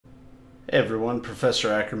Hey everyone,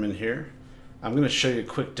 Professor Ackerman here. I'm going to show you a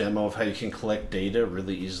quick demo of how you can collect data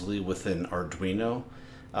really easily with an Arduino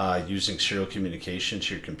using serial communication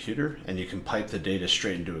to your computer, and you can pipe the data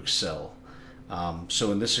straight into Excel.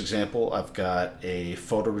 So in this example, I've got a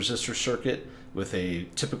photoresistor circuit with a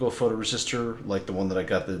typical photoresistor like the one that I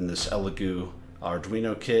got in this Elegoo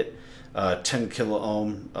Arduino kit. 10 kilo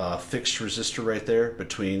ohm fixed resistor right there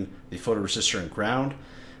between the photoresistor and ground.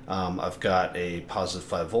 I've got a positive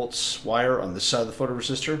 5 volts wire on this side of the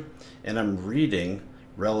photoresistor, and I'm reading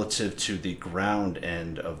relative to the ground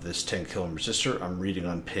end of this 10 kilo ohm resistor. I'm reading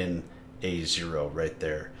on pin A0 right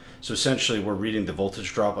there. So essentially we're reading the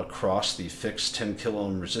voltage drop across the fixed 10 kilo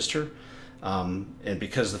ohm resistor. And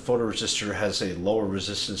because the photoresistor has a lower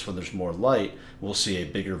resistance when there's more light, we'll see a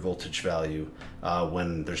bigger voltage value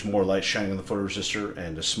when there's more light shining on the photoresistor,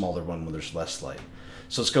 and a smaller one when there's less light.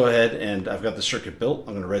 So let's go ahead, and I've got the circuit built. I'm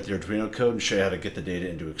going to write the Arduino code and show you how to get the data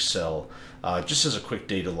into Excel, just as a quick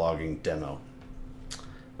data logging demo.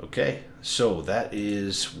 Okay, so that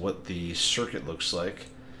is what the circuit looks like.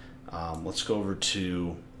 Let's go over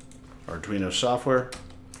to Arduino software.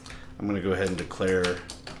 I'm going to go ahead and declare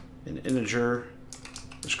an integer.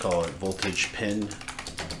 Let's call it voltage pin.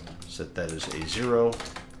 Set that as A0.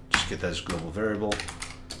 Just get that as a global variable.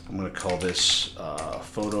 I'm going to call this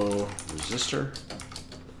photoresistor.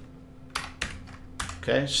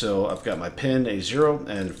 Okay, so I've got my pin A0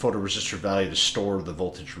 and photoresistor value to store the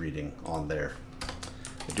voltage reading on there.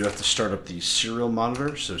 I do have to start up the serial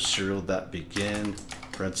monitor, so serial.begin,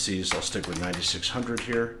 parentheses, I'll stick with 9600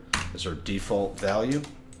 here as our default value.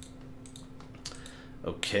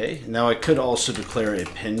 Okay, now I could also declare a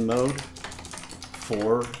pin mode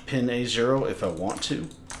for pin A0 if I want to.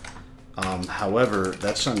 However,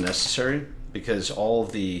 that's unnecessary because all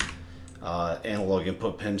of the analog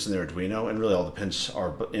input pins in the Arduino, and really all the pins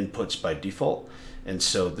are inputs by default, and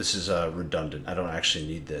so this is redundant. I don't actually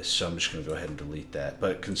need this, so I'm just going to go ahead and delete that.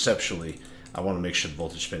 But conceptually, I want to make sure the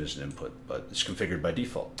voltage pin is an input, but it's configured by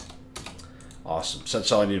default. Awesome, so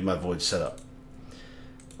that's all I need my void set up.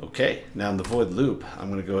 Okay, now in the void loop,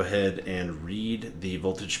 I'm going to go ahead and read the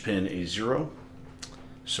voltage pin A0.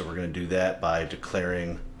 So we're going to do that by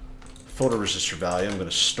declaring photoresistor value. I'm going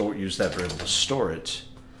to use that variable to store it.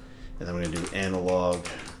 And then I'm going to do analog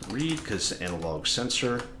read because it's an analog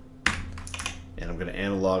sensor. And I'm going to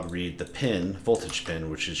analog read the pin, voltage pin,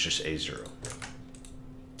 which is just A0.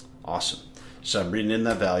 Awesome. So I'm reading in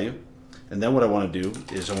that value. And then what I want to do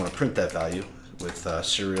is I want to print that value with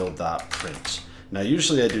serial.print. Now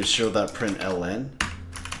usually I do serial.println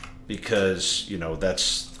because, you know,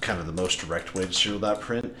 that's kind of the most direct way to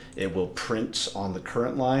serial.print. It will print on the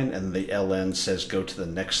current line, and the ln says go to the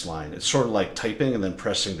next line. It's sort of like typing and then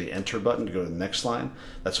pressing the enter button to go to the next line.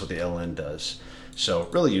 That's what the ln does. So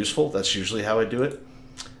really useful. That's usually how I do it.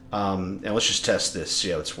 And let's just test this, see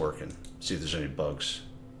how it's working, see if there's any bugs.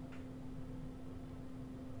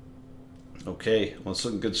 Okay, well, it's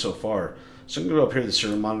looking good so far. So I'm going to go up here to the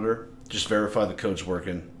serial monitor, just verify the code's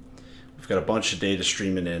working. We've got a bunch of data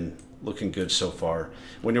streaming in, looking good so far.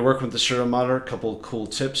 When you're working with the serial monitor, a couple of cool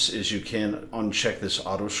tips is you can uncheck this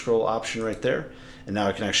auto scroll option right there, and now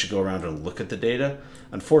I can actually go around and look at the data.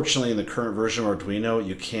 Unfortunately, in the current version of Arduino,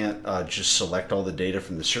 you can't just select all the data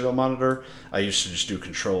from the serial monitor. I used to just do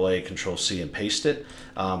Control-A, Control-C, and paste it,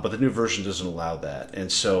 but the new version doesn't allow that,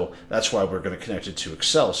 and so that's why we're going to connect it to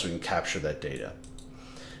Excel so we can capture that data.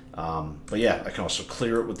 But yeah, I can also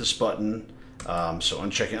clear it with this button. So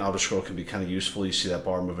unchecking auto scroll can be kind of useful. You see that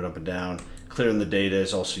bar moving up and down. Clearing the data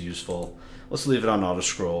is also useful. Let's leave it on auto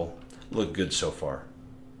scroll. Look good so far.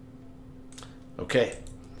 Okay.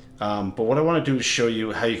 But what I want to do is show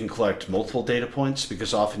you how you can collect multiple data points,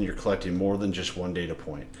 because often you're collecting more than just one data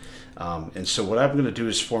point. And so what I'm going to do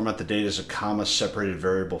is format the data as a comma separated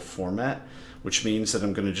variable format, which means that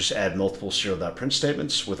I'm going to just add multiple serial.print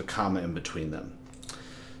statements with a comma in between them.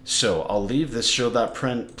 So I'll leave this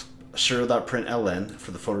serial.println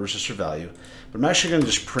for the photoresistor value, but I'm actually going to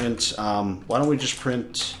just print, why don't we just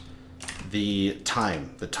print the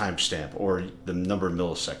timestamp, or the number of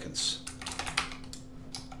milliseconds.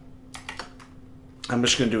 I'm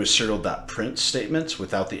just going to do a serial.print statement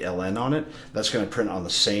without the ln on it. That's going to print on the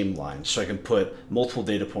same line, so I can put multiple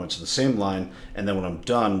data points on the same line, and then when I'm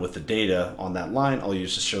done with the data on that line, I'll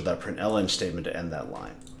use the serial.println statement to end that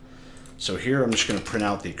line. So here I'm just going to print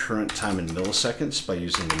out the current time in milliseconds by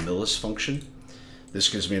using the millis function. This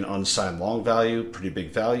gives me an unsigned long value, pretty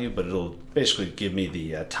big value, but it'll basically give me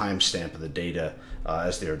the timestamp of the data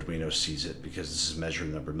as the Arduino sees it, because this is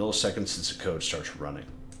measuring the number of milliseconds since the code starts running.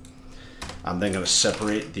 I'm then going to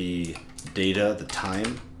separate the data, the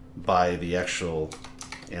time, by the actual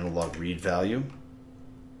analog read value.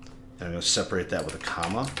 And I'm going to separate that with a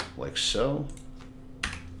comma, like so,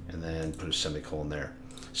 and then put a semicolon there.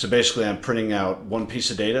 So basically I'm printing out one piece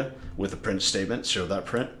of data with a print statement,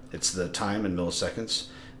 serial.print. It's the time in milliseconds.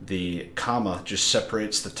 The comma just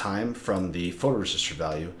separates the time from the photoresistor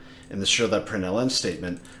value, and the serial.println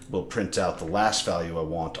statement will print out the last value I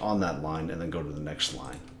want on that line and then go to the next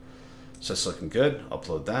line. So that's looking good.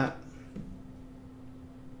 Upload that.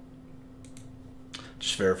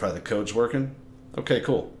 Just verify the code's working. Okay,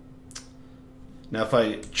 cool. Now if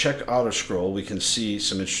I check auto scroll, we can see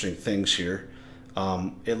some interesting things here.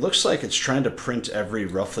 It looks like it's trying to print every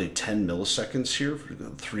roughly 10 milliseconds here,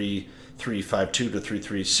 3352 to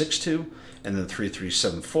 3362, and then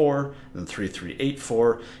 3374, and then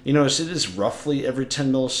 3384. You notice it is roughly every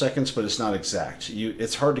 10 milliseconds, but it's not exact.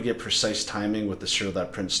 It's hard to get precise timing with the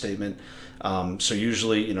serial.print statement. So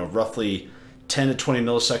usually, roughly 10 to 20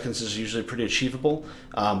 milliseconds is usually pretty achievable.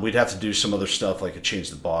 We'd have to do some other stuff like change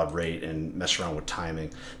the baud rate and mess around with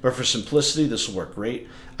timing. But for simplicity, this will work great.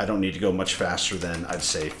 I don't need to go much faster than, I'd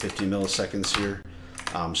say, 50 milliseconds here.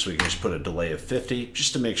 So we can just put a delay of 50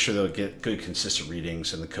 just to make sure they'll get good consistent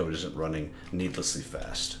readings and the code isn't running needlessly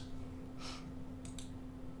fast.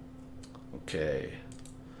 Okay,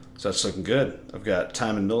 so that's looking good. I've got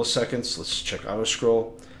time in milliseconds. Let's check auto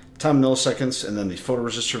scroll. Time in milliseconds and then the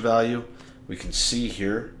photoresistor value. We can see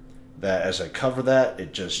here that as I cover that,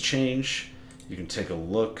 it just changed. You can take a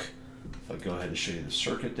look. If I go ahead and show you the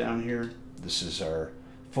circuit down here, this is our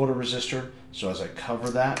photoresistor. So as I cover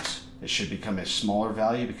that, it should become a smaller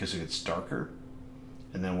value because it gets darker.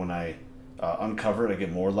 And then when I uncover it, I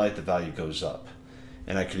get more light, the value goes up.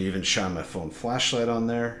 And I can even shine my phone flashlight on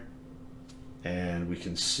there. And we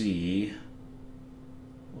can see,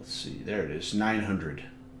 let's see, there it is, 900.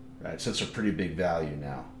 Right, so it's a pretty big value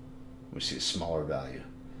now. We see a smaller value.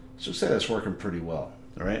 So say that's working pretty well.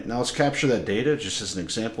 All right, now let's capture that data just as an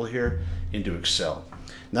example here into Excel.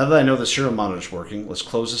 Now that I know the serial monitor is working, let's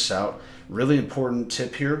close this out. Really important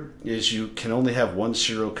tip here is you can only have one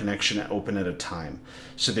serial connection open at a time.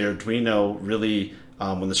 So the Arduino really,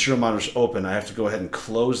 when the serial monitor is open, I have to go ahead and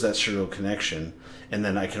close that serial connection, and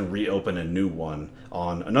then I can reopen a new one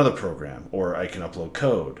on another program, or I can upload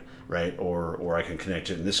code, right? Or I can connect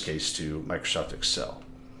it, in this case, to Microsoft Excel.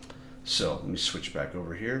 So let me switch back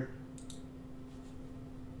over here.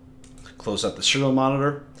 Close out the serial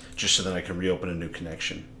monitor just so that I can reopen a new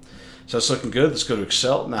connection. So that's looking good. Let's go to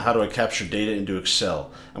Excel. Now how do I capture data into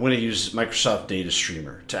Excel? I'm going to use Microsoft Data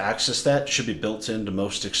Streamer. To access that, it should be built into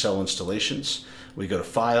most Excel installations. We go to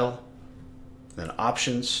File, then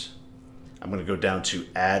Options. I'm going to go down to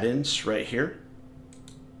Add-ins right here.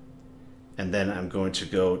 And then I'm going to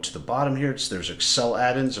go to the bottom here. There's Excel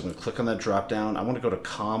add-ins. I'm going to click on that drop down. I want to go to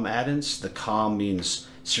COM add-ins. The COM means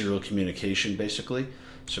serial communication, basically.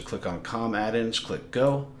 So click on COM add-ins, click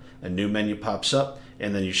Go. A new menu pops up,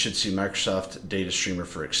 and then you should see Microsoft Data Streamer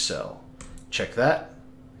for Excel. Check that.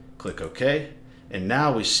 Click OK. And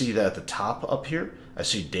now we see that at the top up here, I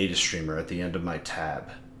see Data Streamer at the end of my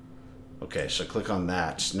tab. Okay, so click on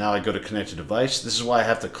that. Now I go to Connected Device. This is why I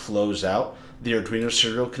have to close out the Arduino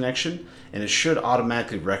serial connection, and it should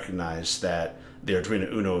automatically recognize that the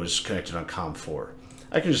Arduino Uno is connected on COM4.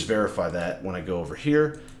 I can just verify that when I go over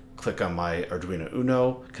here, click on my Arduino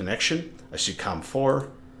Uno connection, I see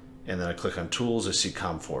COM4, and then I click on Tools, I see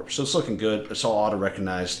COM4. So it's looking good, it's all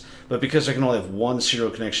auto-recognized, but because I can only have one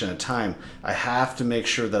serial connection at a time, I have to make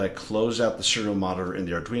sure that I close out the serial monitor in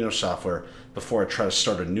the Arduino software before I try to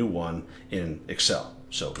start a new one in Excel.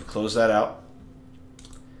 So we close that out.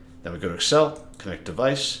 Then we go to Excel, connect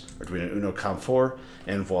device, Arduino Uno COM4,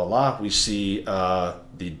 and voila, we see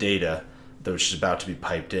the data which is about to be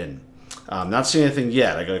piped in. Not seeing anything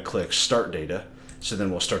yet. I got to click Start Data, so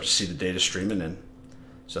then we'll start to see the data streaming in.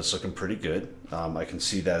 So that's looking pretty good. I can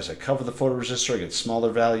see that as I cover the photoresistor, I get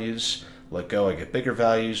smaller values. Let go, I get bigger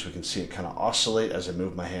values. We can see it kind of oscillate as I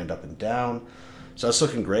move my hand up and down. So that's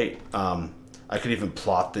looking great. I could even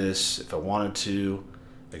plot this if I wanted to.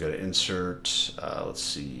 I go to Insert, let's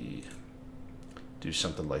see, do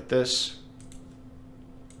something like this.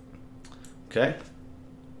 Okay,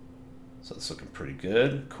 so it's looking pretty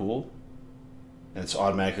good, cool. And it's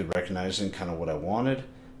automatically recognizing kind of what I wanted.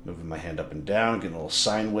 Moving my hand up and down, getting a little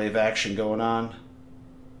sine wave action going on.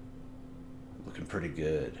 Looking pretty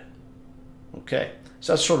good. Okay,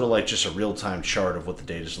 so that's sort of like just a real-time chart of what the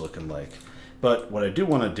data is looking like. But what I do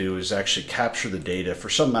want to do is actually capture the data for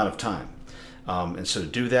some amount of time. And so to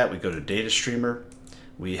do that, we go to Data Streamer.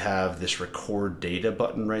 We have this Record Data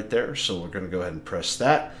button right there. So we're going to go ahead and press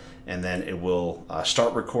that, and then it will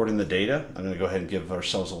start recording the data. I'm going to go ahead and give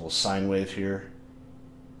ourselves a little sine wave here.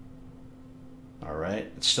 All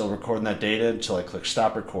right, it's still recording that data until I click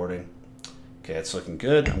stop recording. Okay, it's looking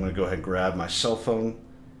good. I'm gonna go ahead and grab my cell phone,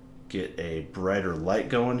 get a brighter light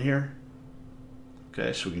going here.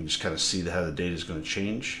 Okay, so we can just kind of see how the data is going to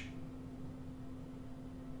change.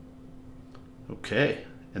 Okay,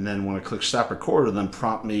 and then when I click stop record, it'll then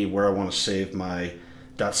prompt me where I want to save my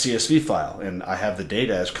 .csv file, and I have the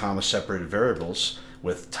data as comma separated variables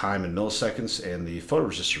with time in milliseconds and the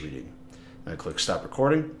photoresistor reading. And I click stop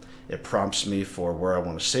recording. It prompts me for where I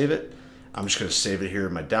want to save it. I'm just going to save it here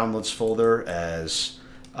in my downloads folder as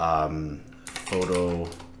photo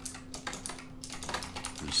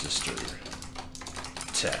resistor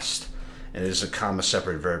test. And it is a comma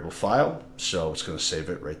separated variable file, so it's going to save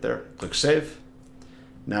it right there. Click save.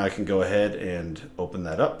 Now I can go ahead and open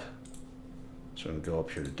that up. So I'm going to go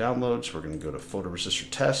up here to downloads. We're going to go to photoresistor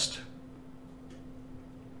test.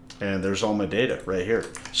 And there's all my data right here.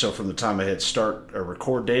 So from the time I hit start or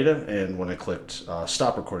record data and when I clicked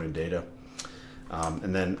stop recording data.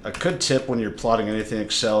 And then a good tip when you're plotting anything in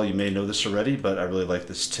Excel, you may know this already, but I really like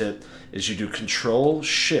this tip, is you do Control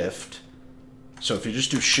Shift. So if you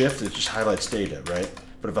just do Shift, it just highlights data, right?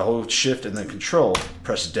 But if I hold Shift and then Control,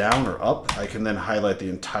 press down or up, I can then highlight the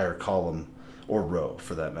entire column or row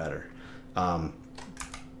for that matter. So I'm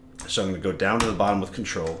going to go down to the bottom with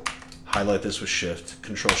Control, highlight this with Shift,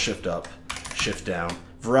 Control Shift up, Shift down.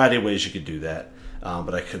 Variety of ways you could do that,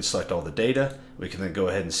 but I can select all the data. We can then go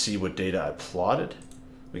ahead and see what data I plotted.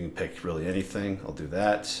 We can pick really anything. I'll do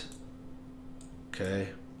that. Okay.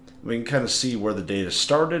 We can kind of see where the data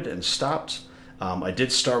started and stopped. I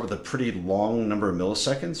did start with a pretty long number of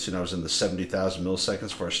milliseconds. You know, I was in the 70,000 milliseconds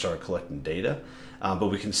before I started collecting data. But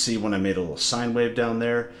we can see when I made a little sine wave down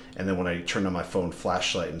there, and then when I turned on my phone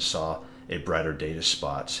flashlight and saw a brighter data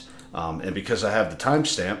spot. And because I have the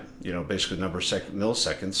timestamp, you know, basically the number of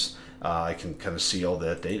milliseconds, I can kind of see all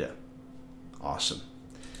that data. Awesome.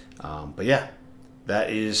 But yeah, that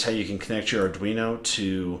is how you can connect your Arduino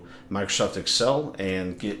to Microsoft Excel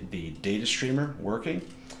and get the data streamer working.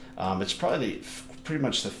 It's probably pretty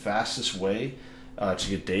much the fastest way to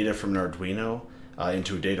get data from an Arduino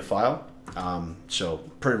into a data file. So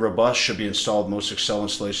pretty robust, should be installed in most Excel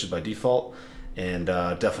installations by default, and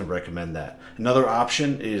definitely recommend that. Another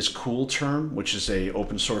option is CoolTerm, which is a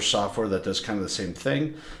open source software that does kind of the same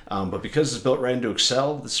thing, but because it's built right into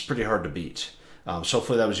Excel, this is pretty hard to beat. So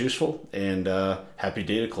hopefully that was useful, and happy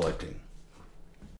data collecting.